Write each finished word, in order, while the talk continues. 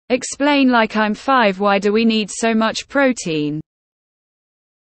Explain like I'm 5. Why do we need so much protein?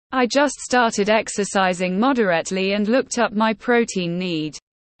 I just started exercising moderately and looked up my protein need.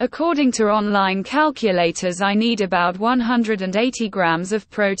 According to online calculators, I need about 180 grams of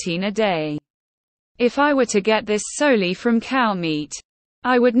protein a day. If I were to get this solely from cow meat,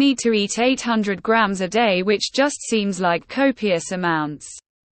 I would need to eat 800 grams a day, which just seems like copious amounts.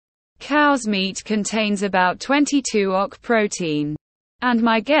 Cow's meat contains about 22 oc protein. And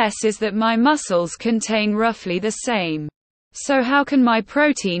my guess is that my muscles contain roughly the same. So how can my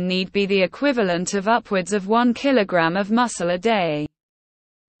protein need be the equivalent of upwards of 1 kilogram of muscle a day?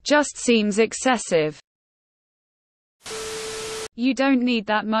 Just seems excessive. You don't need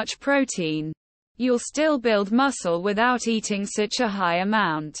that much protein. You'll still build muscle without eating such a high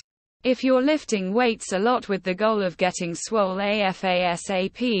amount. If you're lifting weights a lot with the goal of getting swole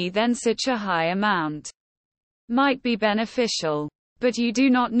ASAP, then such a high amount might be beneficial. But you do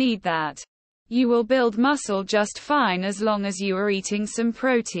not need that. You will build muscle just fine as long as you are eating some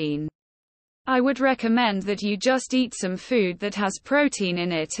protein. I would recommend that you just eat some food that has protein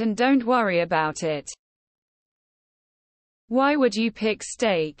in it and don't worry about it. Why would you pick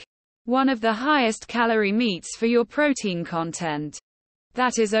steak? One of the highest calorie meats for your protein content.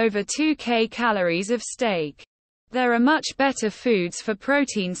 That is over 2,000 calories of steak. There are much better foods for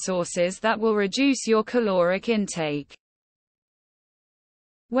protein sources that will reduce your caloric intake.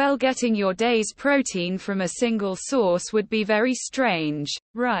 Well, getting your day's protein from a single source would be very strange,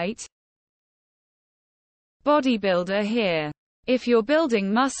 right? Bodybuilder here. If you're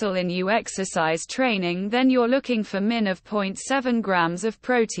building muscle in your exercise training, then you're looking for min of 0.7 grams of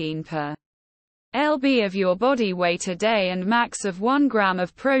protein per lb of your body weight a day and max of 1 gram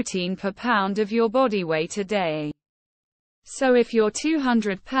of protein per pound of your body weight a day. So if you're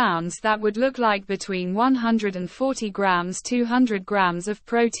 200 pounds, that would look like between 140 grams 200 grams of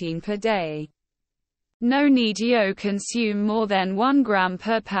protein per day. No need you consume more than 1 gram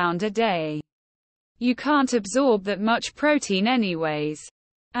per pound a day. You can't absorb that much protein anyways.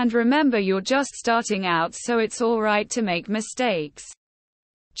 And remember, you're just starting out, so it's alright to make mistakes.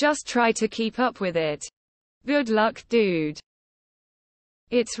 Just try to keep up with it. Good luck, dude.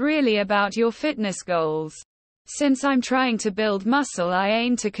 It's really about your fitness goals. Since I'm trying to build muscle, I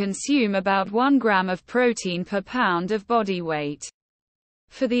aim to consume about 1 gram of protein per pound of body weight.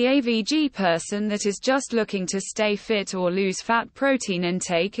 For the AVG person that is just looking to stay fit or lose fat, protein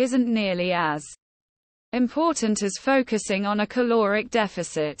intake isn't nearly as important as focusing on a caloric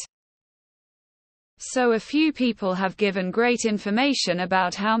deficit. So a few people have given great information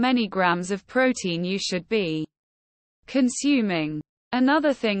about how many grams of protein you should be consuming.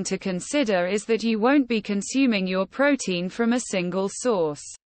 Another thing to consider is that you won't be consuming your protein from a single source.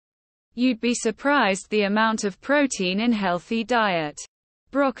 You'd be surprised the amount of protein in healthy diet.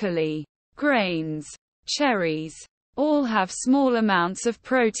 Broccoli, grains, cherries, all have small amounts of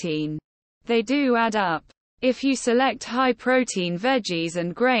protein. They do add up. If you select high protein veggies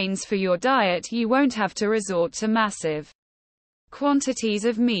and grains for your diet, you won't have to resort to massive quantities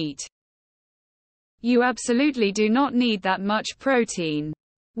of meat. You absolutely do not need that much protein.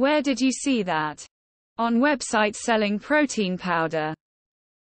 Where did you see that? On websites selling protein powder.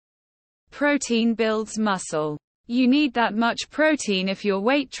 Protein builds muscle. You need that much protein if you're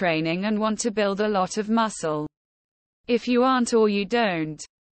weight training and want to build a lot of muscle. If you aren't or you don't,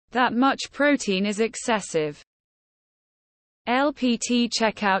 that much protein is excessive. LPT.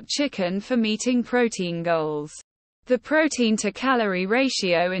 Check out chicken for meeting protein goals. The protein to calorie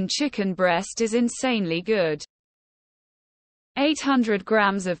ratio in chicken breast is insanely good. 800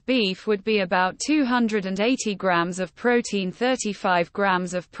 grams of beef would be about 280 grams of protein, 35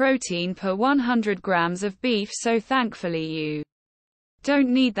 grams of protein per 100 grams of beef, so thankfully you don't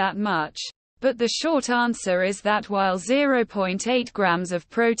need that much. But the short answer is that while 0.8 grams of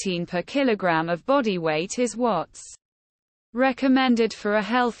protein per kilogram of body weight is what's recommended for a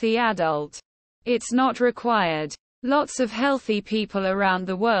healthy adult, it's not required. Lots of healthy people around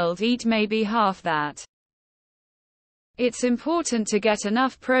the world eat maybe half that. It's important to get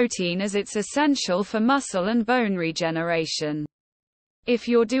enough protein as it's essential for muscle and bone regeneration. If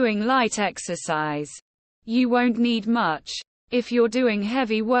you're doing light exercise, you won't need much. If you're doing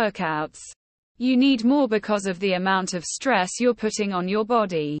heavy workouts, you need more because of the amount of stress you're putting on your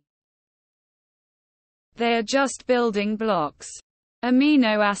body. They are just building blocks.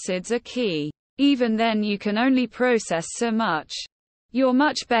 Amino acids are key. Even then you can only process so much. You're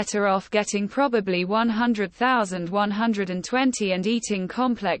much better off getting probably 100,120 and eating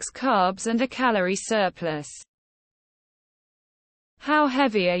complex carbs and a calorie surplus. How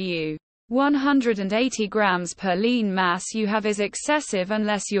heavy are you? 180 grams per lean mass you have is excessive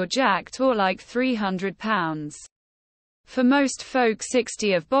unless you're jacked or like 300 pounds. For most folk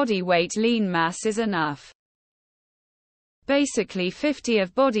 60 of body weight lean mass is enough. Basically 50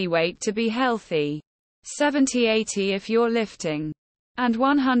 of body weight to be healthy. 70-80 if you're lifting. And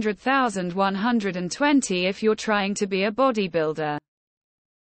 100,120 if you're trying to be a bodybuilder.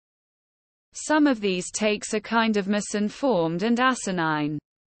 Some of these takes are kind of misinformed and asinine.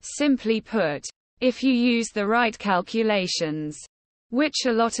 Simply put, if you use the right calculations, which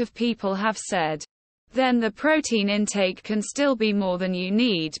a lot of people have said, then the protein intake can still be more than you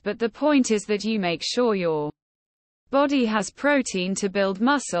need, but the point is that you make sure your body has protein to build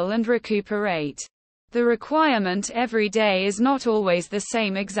muscle and recuperate. The requirement every day is not always the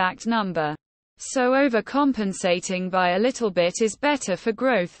same exact number. So overcompensating by a little bit is better for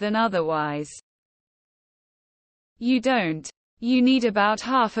growth than otherwise. You need about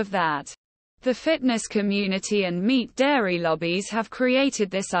half of that. The fitness community and meat-dairy lobbies have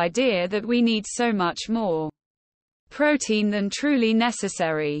created this idea that we need so much more protein than truly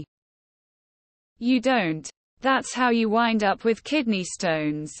necessary. You don't. That's how you wind up with kidney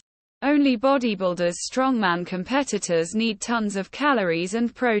stones. Only bodybuilders, strongman competitors need tons of calories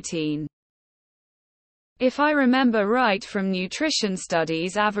and protein. If I remember right from nutrition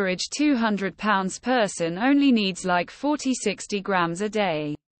studies, average 200 pounds person only needs like 40-60 grams a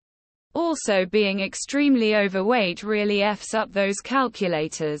day. Also, being extremely overweight really F's up those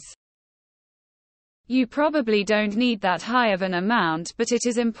calculators. You probably don't need that high of an amount, but it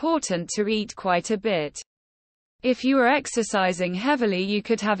is important to eat quite a bit. If you are exercising heavily, you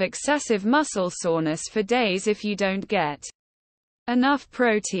could have excessive muscle soreness for days if you don't get enough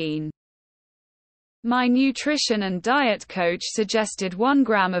protein. My nutrition and diet coach suggested 1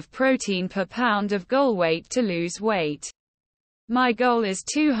 gram of protein per pound of goal weight to lose weight. My goal is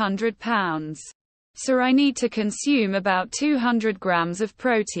 200 pounds. So I need to consume about 200 grams of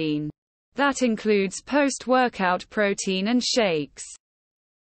protein. That includes post-workout protein and shakes.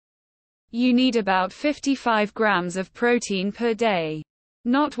 You need about 55 grams of protein per day.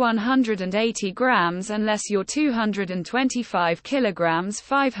 Not 180 grams unless you're 225 kilograms,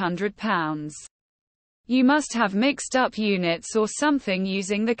 500 pounds. You must have mixed up units or something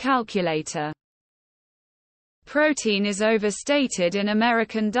using the calculator. Protein is overstated in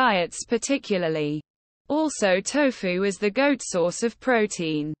American diets particularly. Also, tofu is the goat source of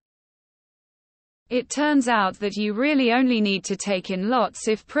protein. It turns out that you really only need to take in lots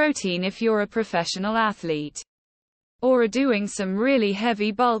of protein if you're a professional athlete. Or are doing some really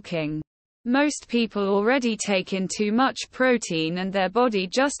heavy bulking. Most people already take in too much protein and their body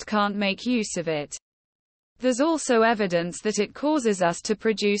just can't make use of it. There's also evidence that it causes us to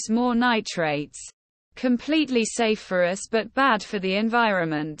produce more nitrates. Completely safe for us but bad for the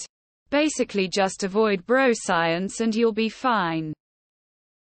environment. Basically just avoid bro science and you'll be fine.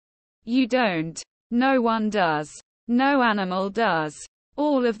 You don't. No one does. No animal does.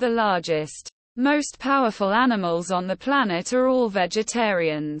 All of the largest, most powerful animals on the planet are all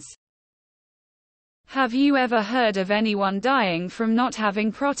vegetarians. Have you ever heard of anyone dying from not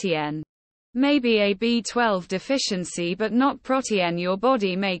having protein? Maybe a B12 deficiency but not protein, your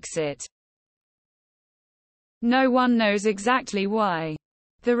body makes it. No one knows exactly why.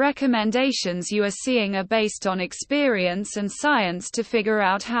 The recommendations you are seeing are based on experience and science to figure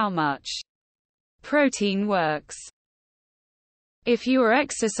out how much protein works. If you are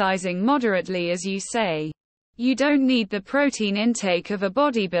exercising moderately as you say, you don't need the protein intake of a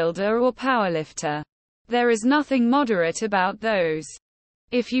bodybuilder or powerlifter. There is nothing moderate about those.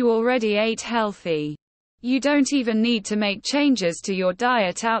 If you already ate healthy, you don't even need to make changes to your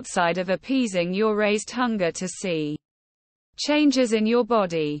diet outside of appeasing your raised hunger to see changes in your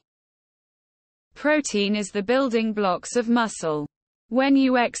body. Protein is the building blocks of muscle. When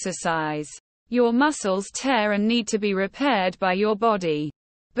you exercise, your muscles tear and need to be repaired by your body.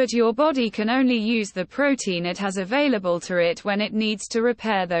 But your body can only use the protein it has available to it when it needs to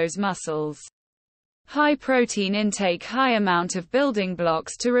repair those muscles. High protein intake, high amount of building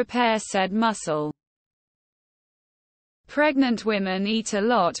blocks to repair said muscle. Pregnant women eat a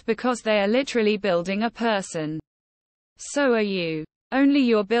lot because they are literally building a person. So are you. Only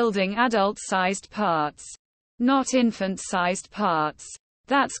you're building adult-sized parts, not infant-sized parts.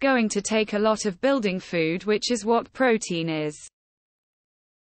 That's going to take a lot of building food, which is what protein is.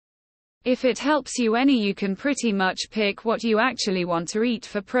 If it helps you any, you can pretty much pick what you actually want to eat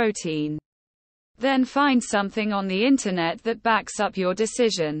for protein. Then find something on the internet that backs up your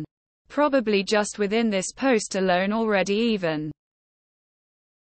decision. Probably just within this post alone already even.